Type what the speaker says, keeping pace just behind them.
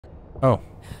Oh.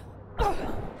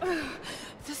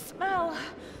 The smell.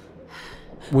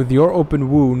 With your open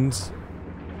wounds...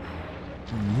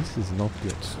 This is not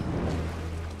good.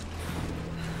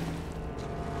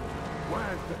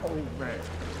 Where's the old man?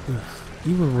 Ugh.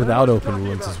 Even without open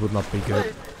wounds, this would not be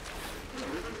good.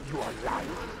 You are lying.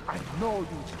 I know you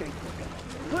escaped with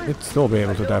them. You'd still be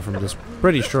able to die from this,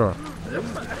 pretty sure. I need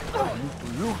to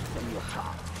loosen your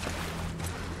tongue.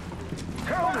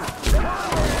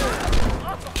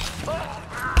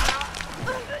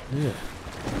 Yeah.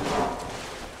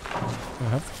 I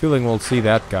have the feeling we'll see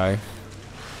that guy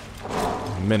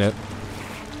in a minute.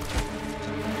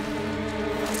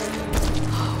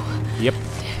 Yep.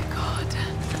 Dear God.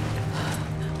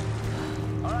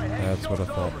 That's what I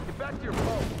thought. Get back to your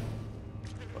boat.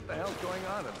 What the hell's going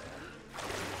on in there?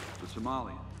 The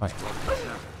Somalian. Hi.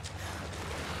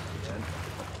 And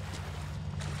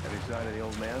any sign of the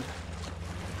old man?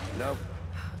 Nope.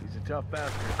 He's a tough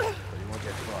bastard, but he won't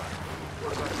get far.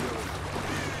 What about the others?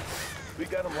 We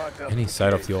got him locked up. Any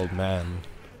sight of the old man.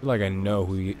 I feel like I know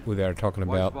who they're talking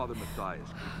Why's about. Father Matthias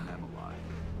keeping them alive?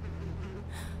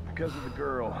 Because of the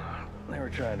girl. They were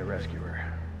trying to rescue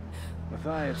her.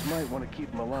 Matthias might want to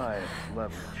keep him alive.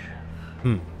 Leverage.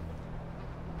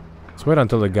 Let's wait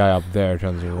until the guy up there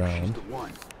turns She's around. the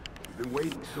one. We've been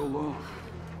waiting so long.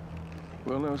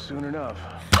 We'll know soon enough.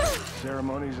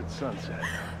 Ceremonies at sunset.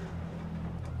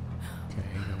 Okay,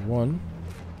 got one.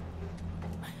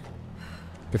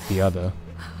 Get the other.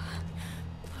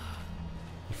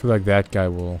 I feel like that guy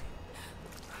will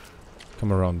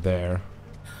come around there.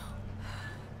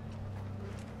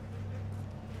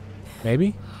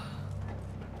 Maybe?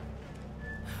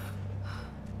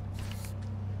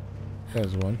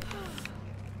 There's one.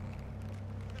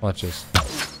 Let's just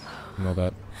know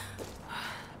that.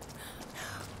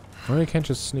 Or I can't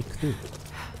just sneak through.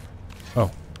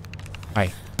 Oh.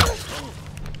 Hi.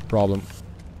 Problem.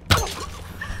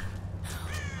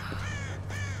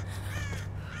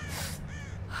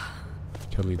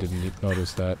 Totally didn't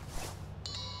notice that.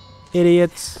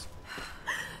 Idiots!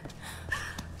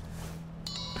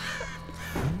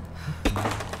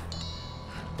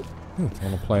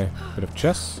 Wanna play a bit of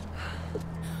chess?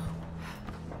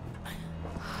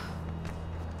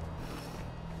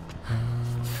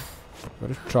 Where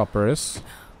the chopper is.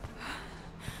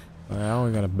 Well,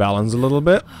 we gotta balance a little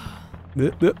bit.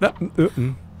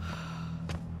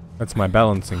 That's my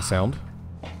balancing sound.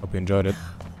 Hope you enjoyed it.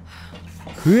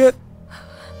 What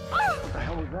What the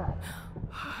hell was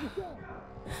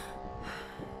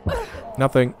that?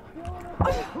 Nothing.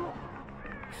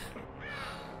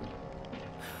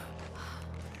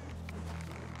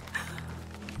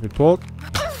 Good talk.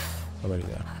 Somebody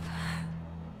there.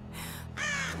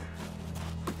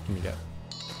 Give me that.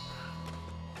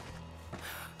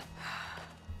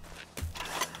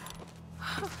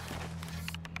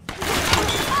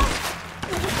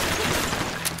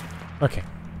 Okay,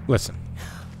 listen.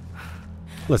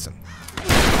 Listen.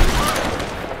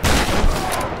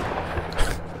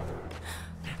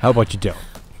 How about you don't?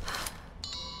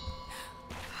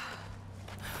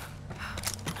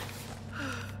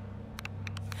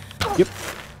 Yep.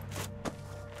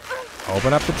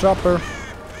 Open up the chopper.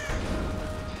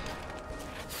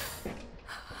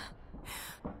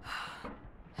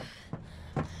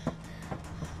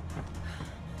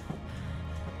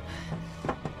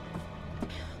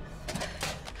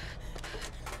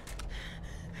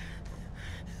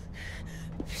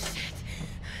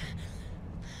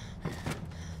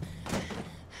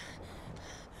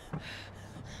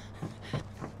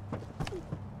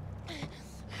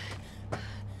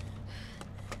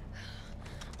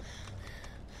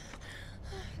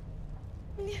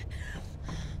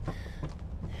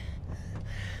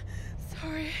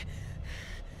 Sorry.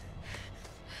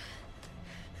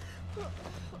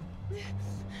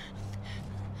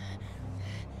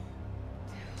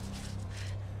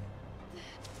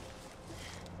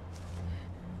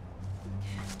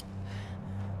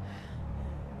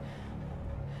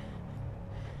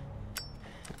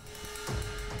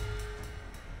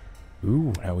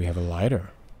 Ooh, now we have a lighter.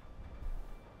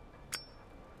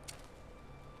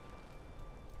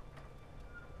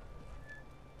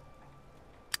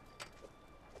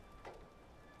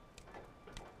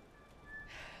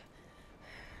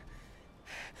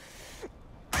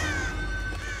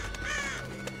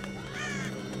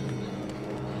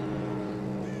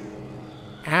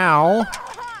 Ow.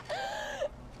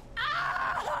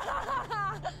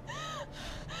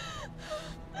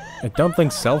 I don't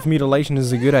think self-mutilation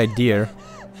is a good idea.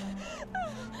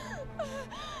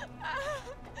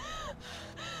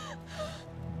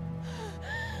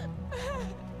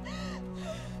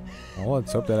 Well,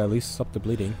 let's hope that at least stopped the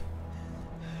bleeding.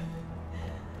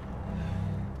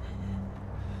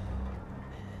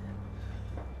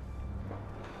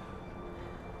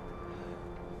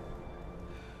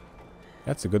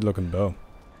 That's a good looking bow.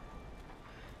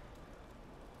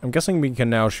 I'm guessing we can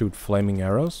now shoot flaming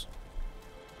arrows.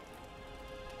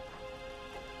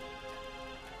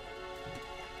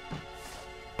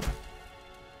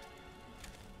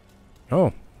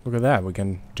 Oh, look at that. We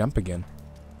can jump again.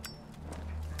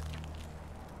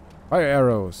 Fire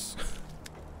arrows.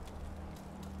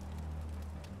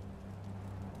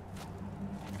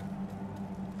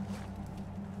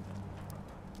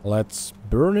 Let's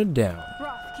burn it down.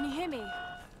 Roth, can you hear me?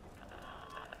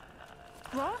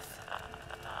 Roth?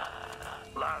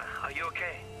 Lara, are you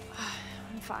okay?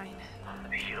 I'm fine.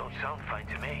 You don't sound fine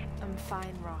to me. I'm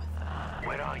fine, Roth.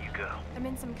 Where are you, girl? I'm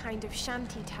in some kind of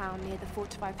shanty town near the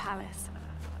fortified palace.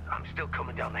 I'm still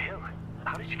coming down the hill.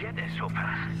 How did you get there so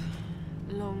fast?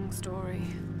 Long story.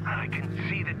 I can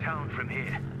see the town from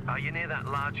here. Are you near that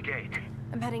large gate?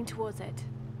 I'm heading towards it.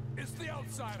 It's the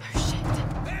outsider. Oh,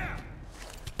 shit. There!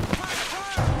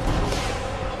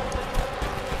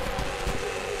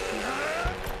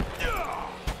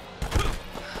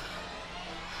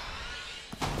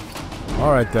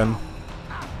 Alright then.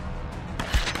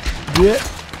 Yeah.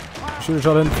 Should have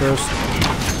shot in first.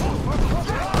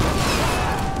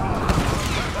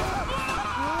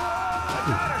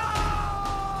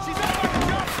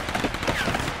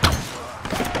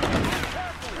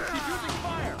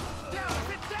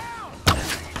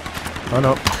 Oh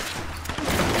no.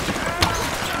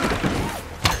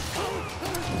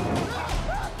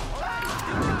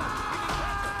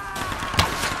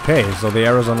 Okay, so the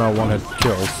arrows are now one-hit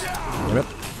kills. Damn it.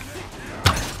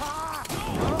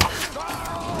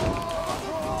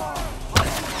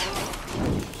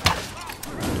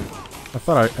 I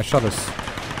thought I shot his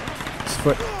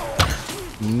foot.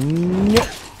 Yep.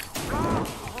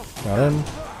 Got him.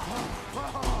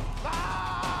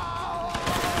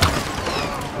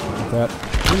 Look at that.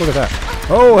 Ooh, look at that.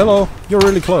 Oh, hello. You're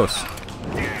really close.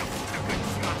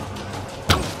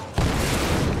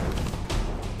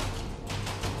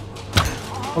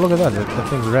 Oh, look at that. That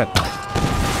thing's red.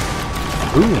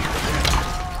 Ooh.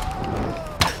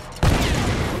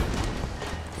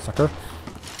 Sucker.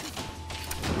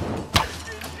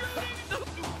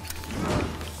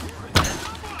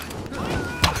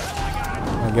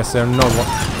 I guess they're not one.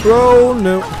 Oh,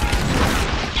 no.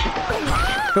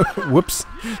 Whoops.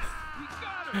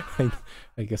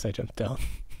 I guess I jumped down.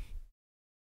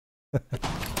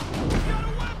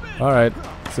 Alright,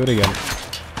 let's do it again.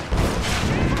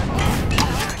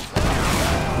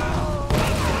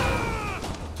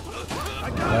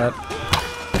 That.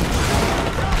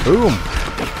 Boom!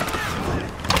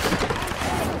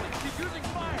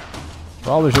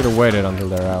 Probably should have waited until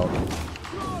they're out.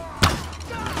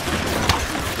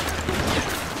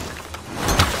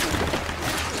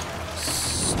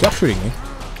 Stop shooting me.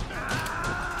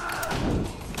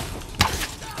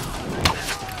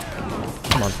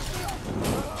 Come on.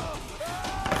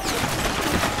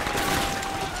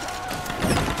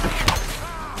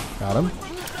 Got him.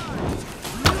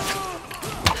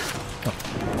 Oh.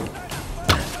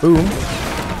 Boom.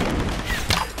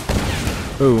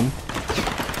 Boom.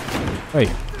 Hey.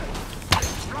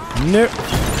 No.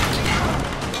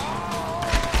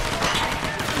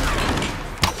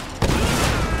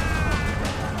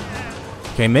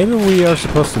 Okay, maybe we are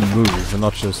supposed to move and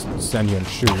not just stand here and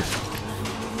shoot.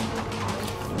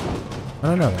 I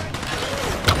don't know.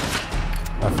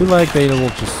 I feel like they will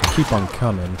just keep on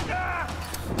coming.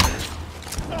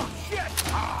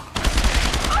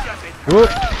 Whoa!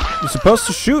 You're supposed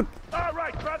to shoot! All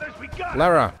right, brothers, we got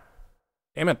Lara!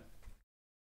 Damn it!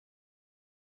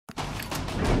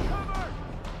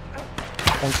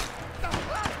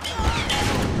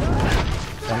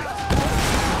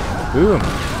 Boom!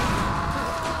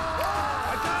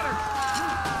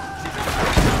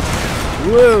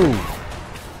 Whoa!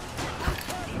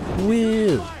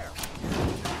 Whoa!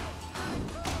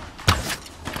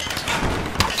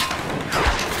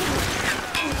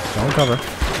 Don't cover.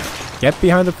 Get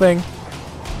behind the thing.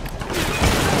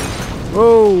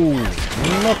 Whoa!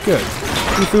 Not good.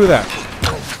 Who threw that?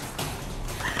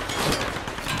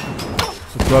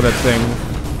 So throw that thing.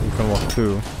 You can walk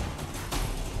through.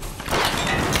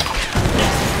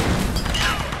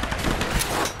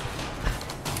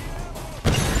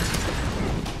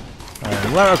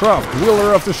 And Lara Croft,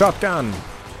 wielder of the shotgun.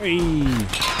 Hey!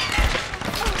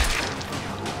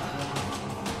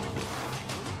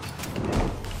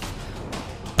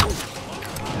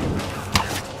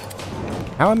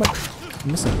 How am I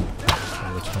missing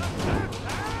all the time?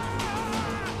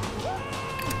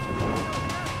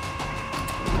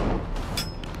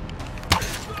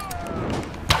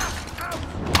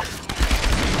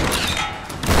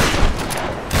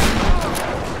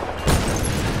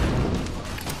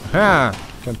 Ha!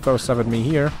 Can't throw stuff at me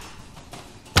here.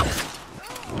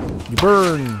 You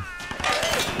burn!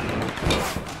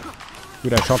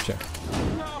 Dude, I shot you.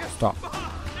 Stop.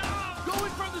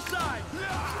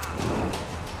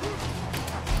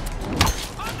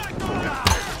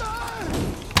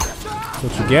 That's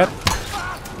what you get.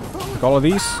 Take all of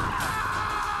these.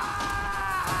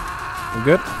 We're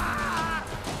good.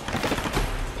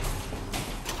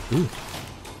 Ooh.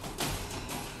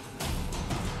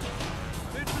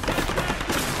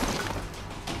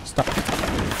 Stop.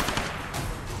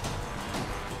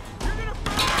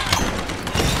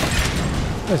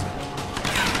 What is it?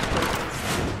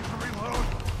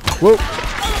 Whoa!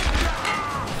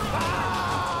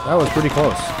 That was pretty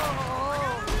close.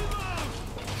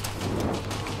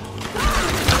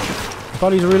 I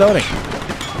thought he's reloading.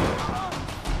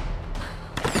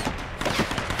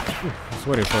 Just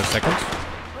waiting for a second.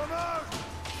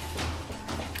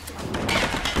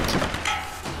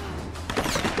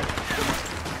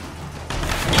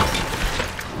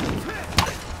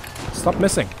 Stop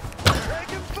missing.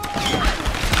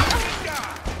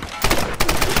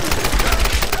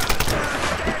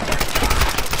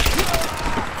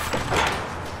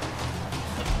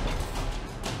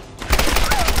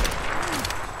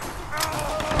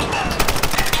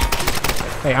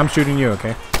 Hey, I'm shooting you,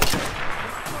 okay?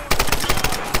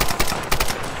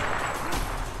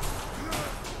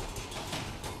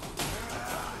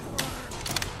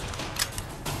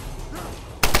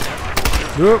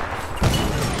 Whoop.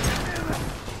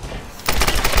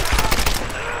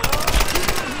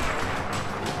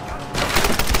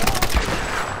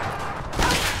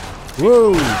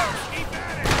 Whoa!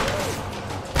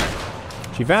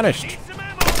 She vanished.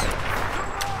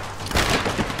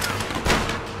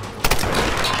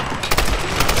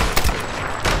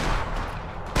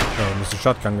 Oh, Mr.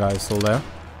 Shotgun guy is still there.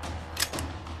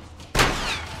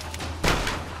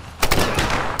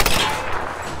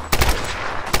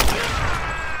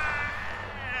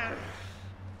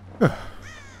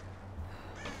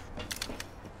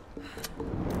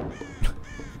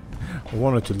 I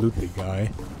wanted to loot the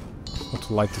guy, not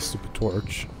to light the stupid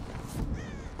torch.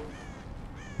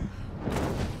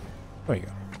 There you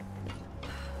go.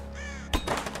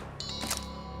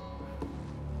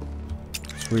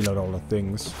 Let's reload all the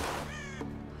things.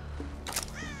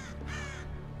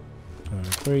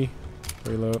 3,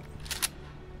 reload,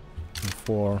 and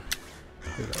 4,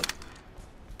 reload.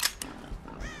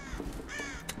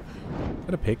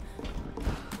 Got a pig.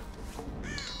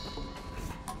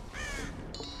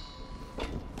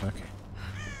 Okay.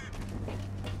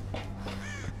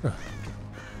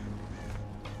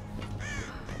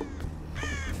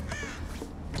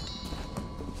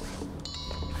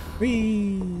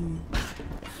 Whee!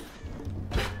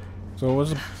 So I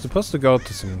was supposed to go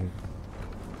to some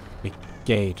big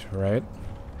gate, right?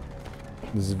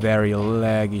 This very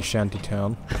laggy shanty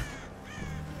town.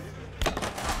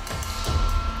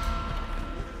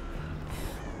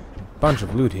 Bunch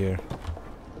of loot here.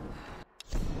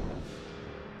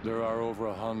 There are over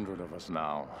 100 of us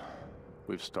now.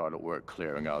 We've started work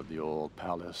clearing out the old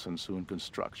palace, and soon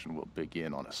construction will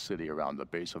begin on a city around the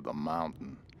base of the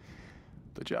mountain.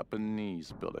 The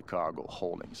Japanese built a cargo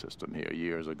holding system here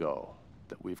years ago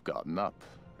that we've gotten up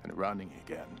and running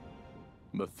again.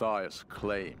 Matthias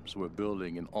claims we're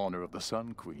building in honor of the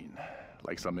Sun Queen,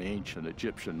 like some ancient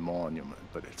Egyptian monument,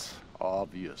 but it's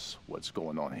obvious what's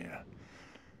going on here.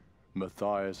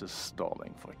 Matthias is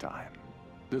stalling for time.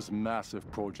 This massive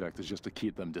project is just to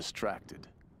keep them distracted,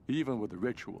 even with the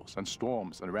rituals and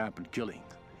storms and rampant killing.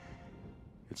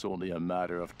 It's only a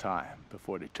matter of time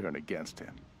before they turn against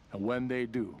him. And when they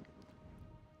do,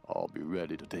 I'll be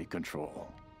ready to take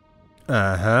control.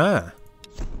 Uh-huh.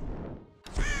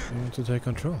 You want to take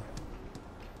control.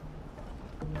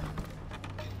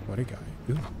 What a guy.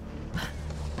 Ooh.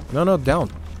 No,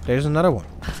 down. There's another one.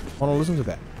 I want to listen to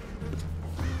that.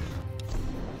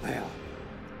 Well,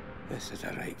 this is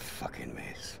a right fucking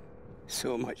mess.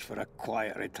 So much for a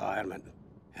quiet retirement.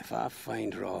 If I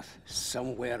find Roth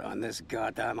somewhere on this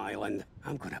goddamn island,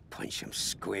 I'm gonna punch him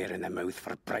square in the mouth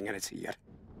for bringing us here.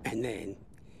 And then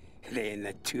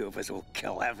the two of us will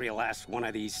kill every last one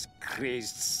of these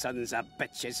crazed sons of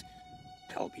bitches.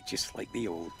 It'll be just like the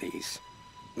old days,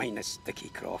 minus Dickie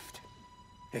Croft.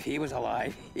 If he was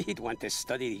alive, he'd want to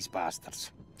study these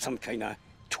bastards. Some kind of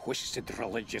twisted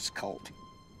religious cult.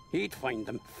 He'd find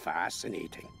them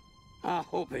fascinating. I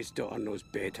hope his daughter knows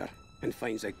better and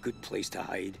finds a good place to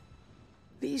hide.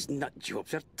 These nut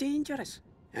jobs are dangerous,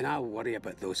 and I worry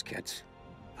about those kids.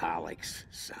 Alex,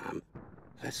 Sam,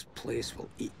 this place will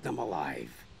eat them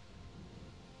alive.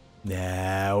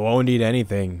 Nah, won't need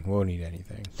anything. Won't need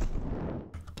anything.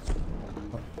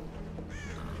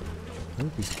 Ooh,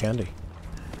 piece of candy.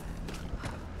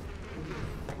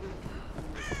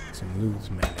 Some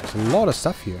loot, man. There's a lot of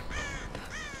stuff here.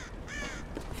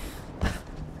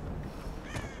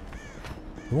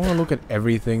 You want to look at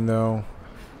everything, though?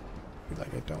 I feel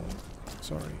like I don't.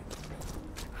 Sorry.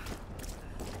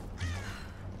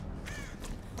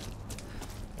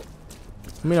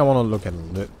 I mean, I want to look at a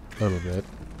little bit.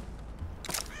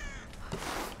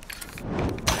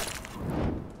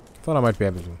 Thought I might be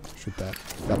able to shoot that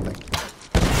thing.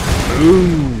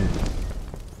 Boom!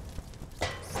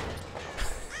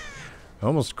 I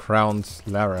almost crowned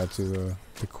Lara to the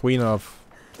queen of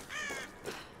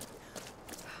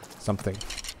something.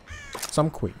 Some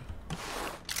queen.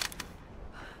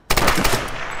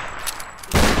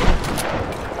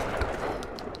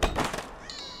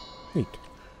 Neat.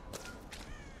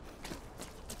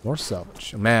 More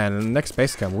salvage. Man, in the next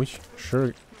base camp we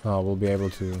sure will be able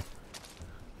to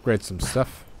upgrade some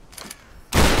stuff.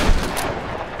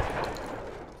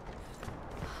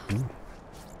 Ooh.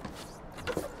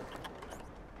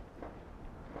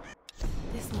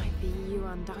 This might be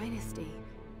Yuan Dynasty.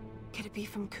 Could it be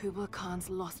from Kublai Khan's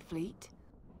lost fleet?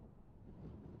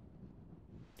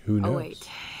 Who knows? Oh wait,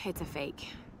 it's a fake.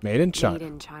 Made in China. Made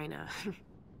in China.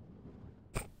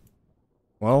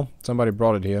 Well, somebody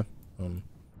brought it here.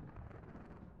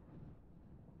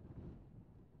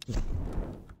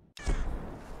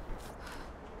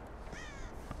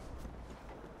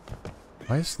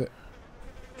 Why is that?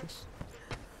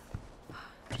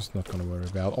 Just not gonna worry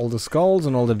about all the skulls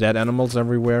and all the dead animals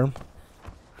everywhere.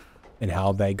 And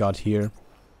how they got here.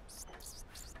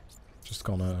 Just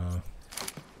gonna...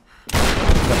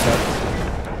 that.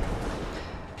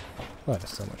 Oh,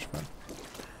 that's so much fun.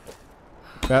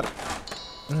 That.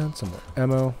 And some more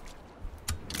ammo.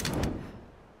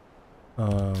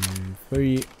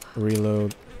 3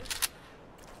 reload.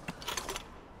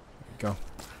 There we go.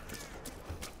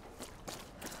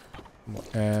 More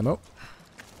ammo.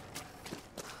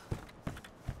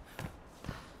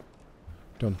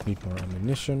 Don't need more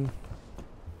ammunition.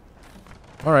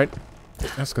 Alright.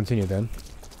 Let's continue then.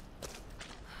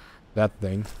 That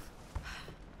thing.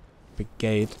 Big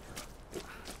gate.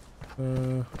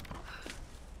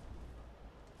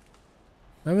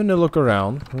 Having a look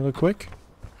around real quick.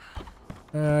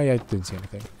 Yeah, I didn't see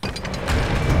anything.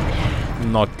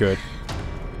 Not good.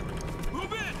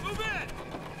 Move in! Move in!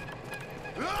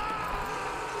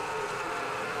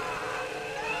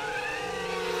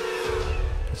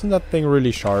 Isn't that thing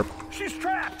really sharp? She's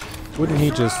trapped! Wouldn't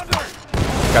he just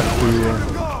cut through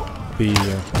the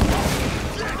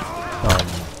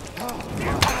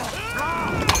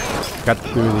cut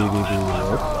through the rope?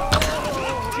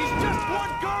 She's just one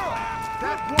girl!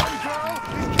 That one girl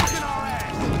is kicking our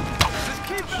ass! Just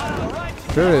keep going, alright?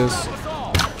 Sure is.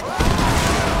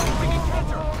 We can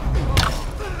catch her!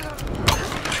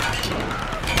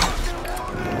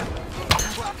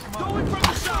 Going from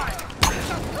the side!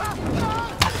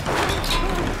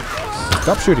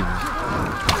 Stop shooting me.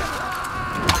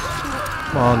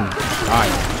 Come on, die.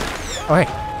 Oh hey.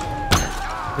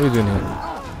 What are you doing here?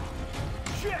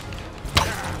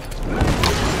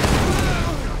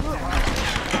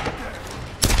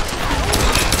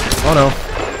 Oh no.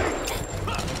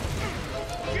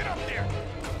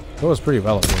 That was pretty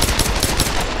well. I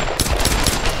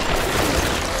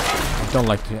don't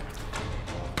like the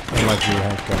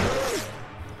handgun.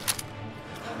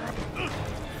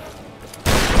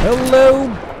 Hello,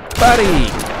 buddy.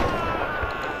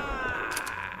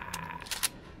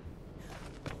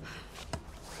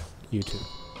 You too.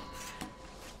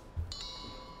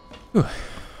 Whew.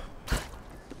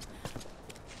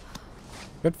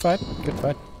 Good fight. Good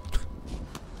fight.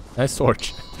 Nice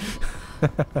torch.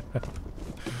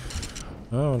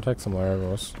 Oh, I'll take some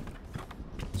arrows.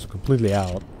 It's completely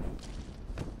out.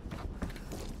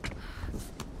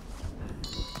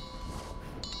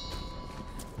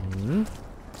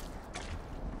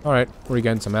 Alright,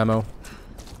 regain some ammo.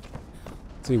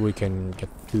 See if we can get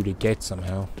through the gate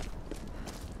somehow.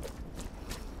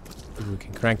 If we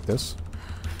can crank this.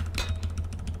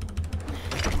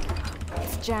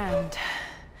 It's jammed.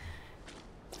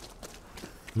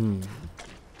 I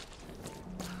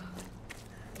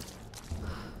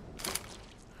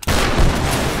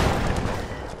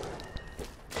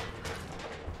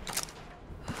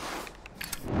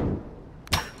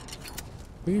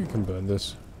think you can burn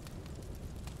this.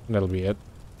 And that'll be it.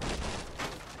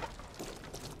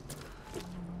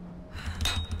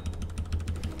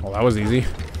 Well, that was easy.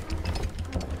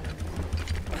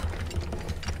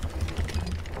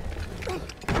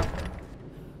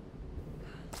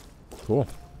 Cool.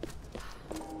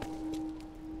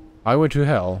 Highway to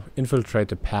Hell. Infiltrate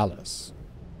the palace.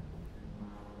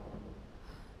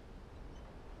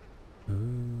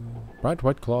 Bright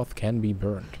white cloth can be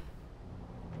burned.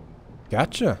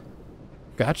 Gotcha.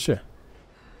 Gotcha.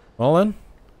 Well then,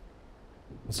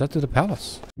 let's head to the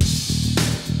palace.